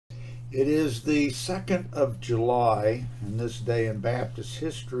It is the 2nd of July, and this day in Baptist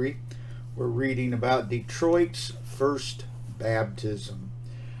history, we're reading about Detroit's first baptism.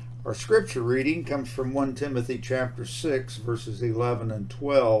 Our scripture reading comes from 1 Timothy chapter 6, verses 11 and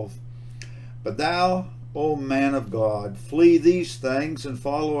 12. But thou, O man of God, flee these things and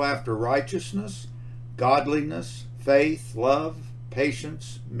follow after righteousness, godliness, faith, love,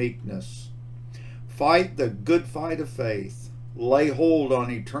 patience, meekness. Fight the good fight of faith. Lay hold on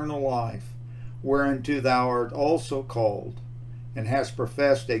eternal life, whereunto thou art also called, and hast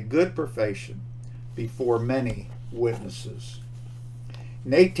professed a good profession before many witnesses.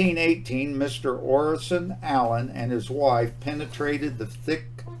 In 1818, Mr. Orson Allen and his wife penetrated the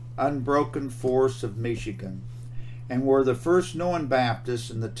thick, unbroken forests of Michigan and were the first known Baptists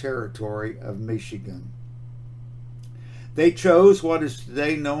in the territory of Michigan. They chose what is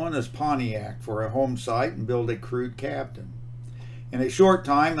today known as Pontiac for a home site and built a crude cabin. In a short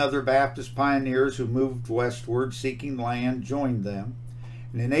time, other Baptist pioneers who moved westward seeking land joined them,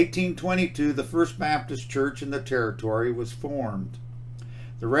 and in 1822 the first Baptist church in the territory was formed.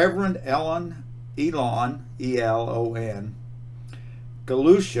 The Reverend Elon, E-L-O-N,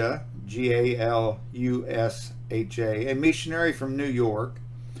 Galusha, G-A-L-U-S-H-A, a missionary from New York,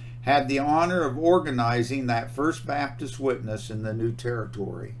 had the honor of organizing that first Baptist witness in the new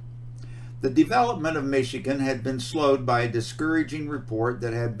territory. The development of Michigan had been slowed by a discouraging report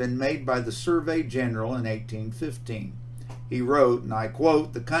that had been made by the Survey General in 1815. He wrote, and I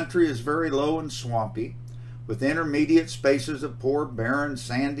quote, "The country is very low and swampy, with intermediate spaces of poor, barren,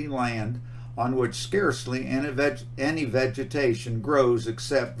 sandy land on which scarcely any vegetation grows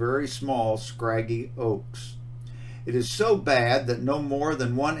except very small, scraggy oaks. It is so bad that no more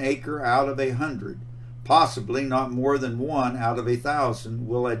than 1 acre out of 100, possibly not more than 1 out of 1,000,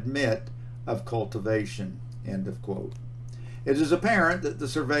 will admit of cultivation." End of quote. It is apparent that the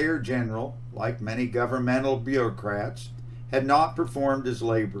Surveyor General, like many governmental bureaucrats, had not performed his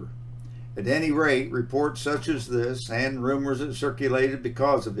labor. At any rate, reports such as this, and rumors that circulated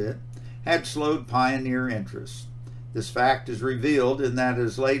because of it, had slowed pioneer interest. This fact is revealed in that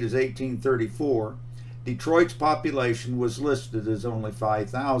as late as 1834, Detroit's population was listed as only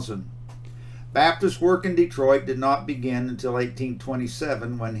 5,000. Baptist work in Detroit did not begin until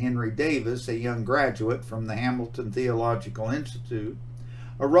 1827, when Henry Davis, a young graduate from the Hamilton Theological Institute,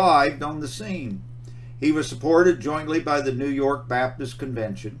 arrived on the scene. He was supported jointly by the New York Baptist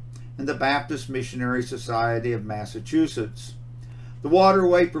Convention and the Baptist Missionary Society of Massachusetts. The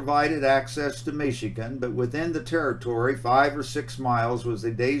waterway provided access to Michigan, but within the territory, 5 or 6 miles was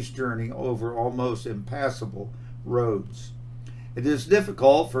a day's journey over almost impassable roads. It is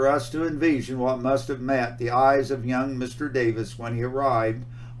difficult for us to envision what must have met the eyes of young Mr. Davis when he arrived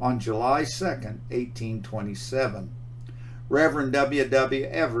on July 2nd, 1827. Reverend W. W.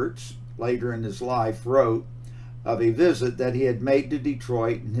 Evarts, later in his life, wrote of a visit that he had made to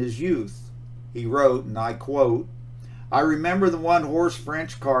Detroit in his youth. He wrote, and I quote, "I remember the one-horse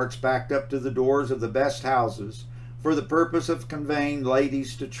French carts backed up to the doors of the best houses for the purpose of conveying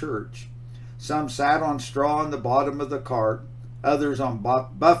ladies to church. Some sat on straw in the bottom of the cart, others on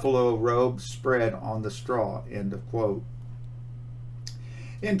buffalo robes spread on the straw." End of quote.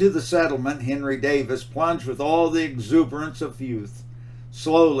 Into the settlement, Henry Davis plunged with all the exuberance of youth.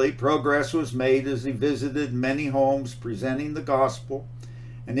 Slowly, progress was made as he visited many homes presenting the gospel,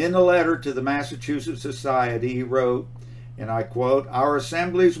 and in a letter to the Massachusetts Society, he wrote, and I quote, "Our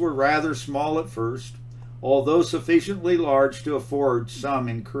assemblies were rather small at first, although sufficiently large to afford some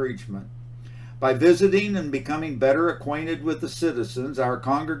encouragement. By visiting and becoming better acquainted with the citizens, our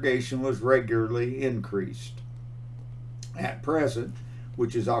congregation was regularly increased. At present,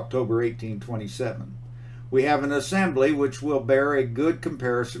 which is October 1827, we have an assembly which will bear a good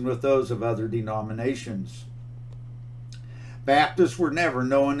comparison with those of other denominations. Baptists were never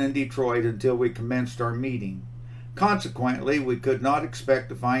known in Detroit until we commenced our meeting. Consequently, we could not expect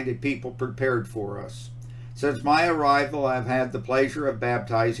to find a people prepared for us. Since my arrival, I have had the pleasure of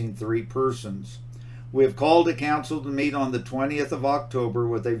baptizing 3 persons. We have called a council to meet on the 20th of October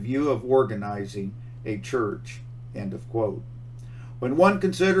with a view of organizing a church." End of quote. When one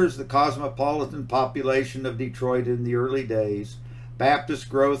considers the cosmopolitan population of Detroit in the early days, Baptist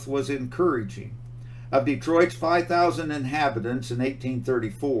growth was encouraging. Of Detroit's 5,000 inhabitants in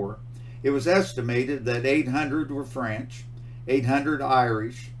 1834, it was estimated that 800 were French, 800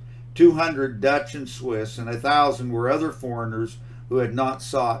 Irish, 200 Dutch and Swiss, and 1,000 were other foreigners who had not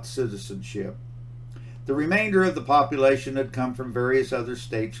sought citizenship. The remainder of the population had come from various other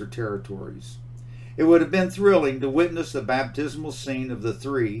states or territories. It would have been thrilling to witness the baptismal scene of the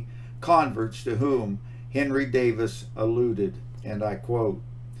 3 converts to whom Henry Davis alluded, and I quote,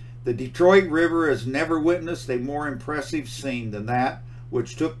 The Detroit River has never witnessed a more impressive scene than that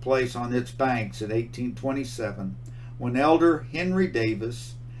which took place on its banks in 1827, when Elder Henry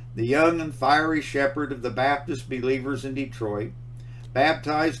Davis, the young and fiery shepherd of the Baptist believers in Detroit,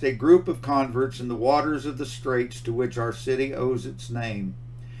 baptized a group of converts in the waters of the straits to which our city owes its name.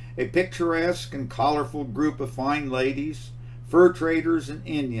 A picturesque and colorful group of fine ladies, fur traders, and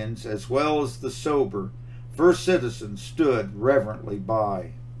Indians, as well as the sober first citizens, stood reverently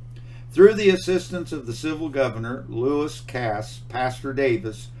by. Through the assistance of the civil governor, Lewis Cass, Pastor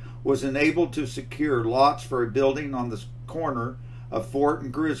Davis was enabled to secure lots for a building on the corner of Fort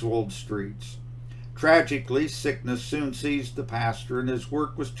and Griswold streets. Tragically, sickness soon seized the pastor, and his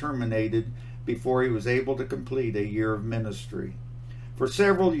work was terminated before he was able to complete a year of ministry. For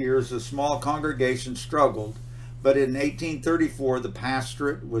several years, the small congregation struggled, but in 1834 the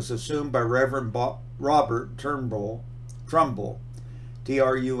pastorate was assumed by Reverend Robert Trumbull, Trumbull,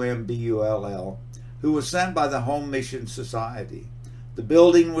 who was sent by the Home Mission Society. The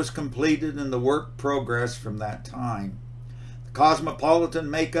building was completed and the work progressed from that time. The cosmopolitan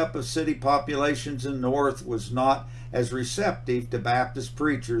makeup of city populations in the North was not as receptive to Baptist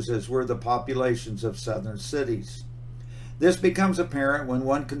preachers as were the populations of southern cities. This becomes apparent when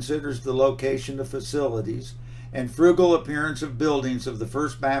one considers the location of facilities and frugal appearance of buildings of the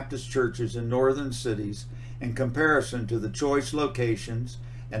First Baptist churches in northern cities in comparison to the choice locations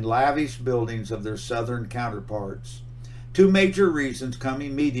and lavish buildings of their southern counterparts. Two major reasons come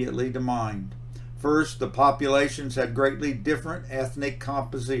immediately to mind. First, the populations had greatly different ethnic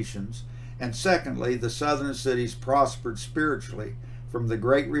compositions, and secondly, the southern cities prospered spiritually from the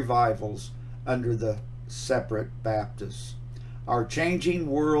great revivals under the separate Baptists. Our changing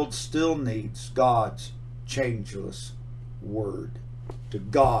world still needs God's changeless word. To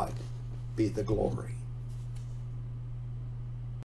God be the glory.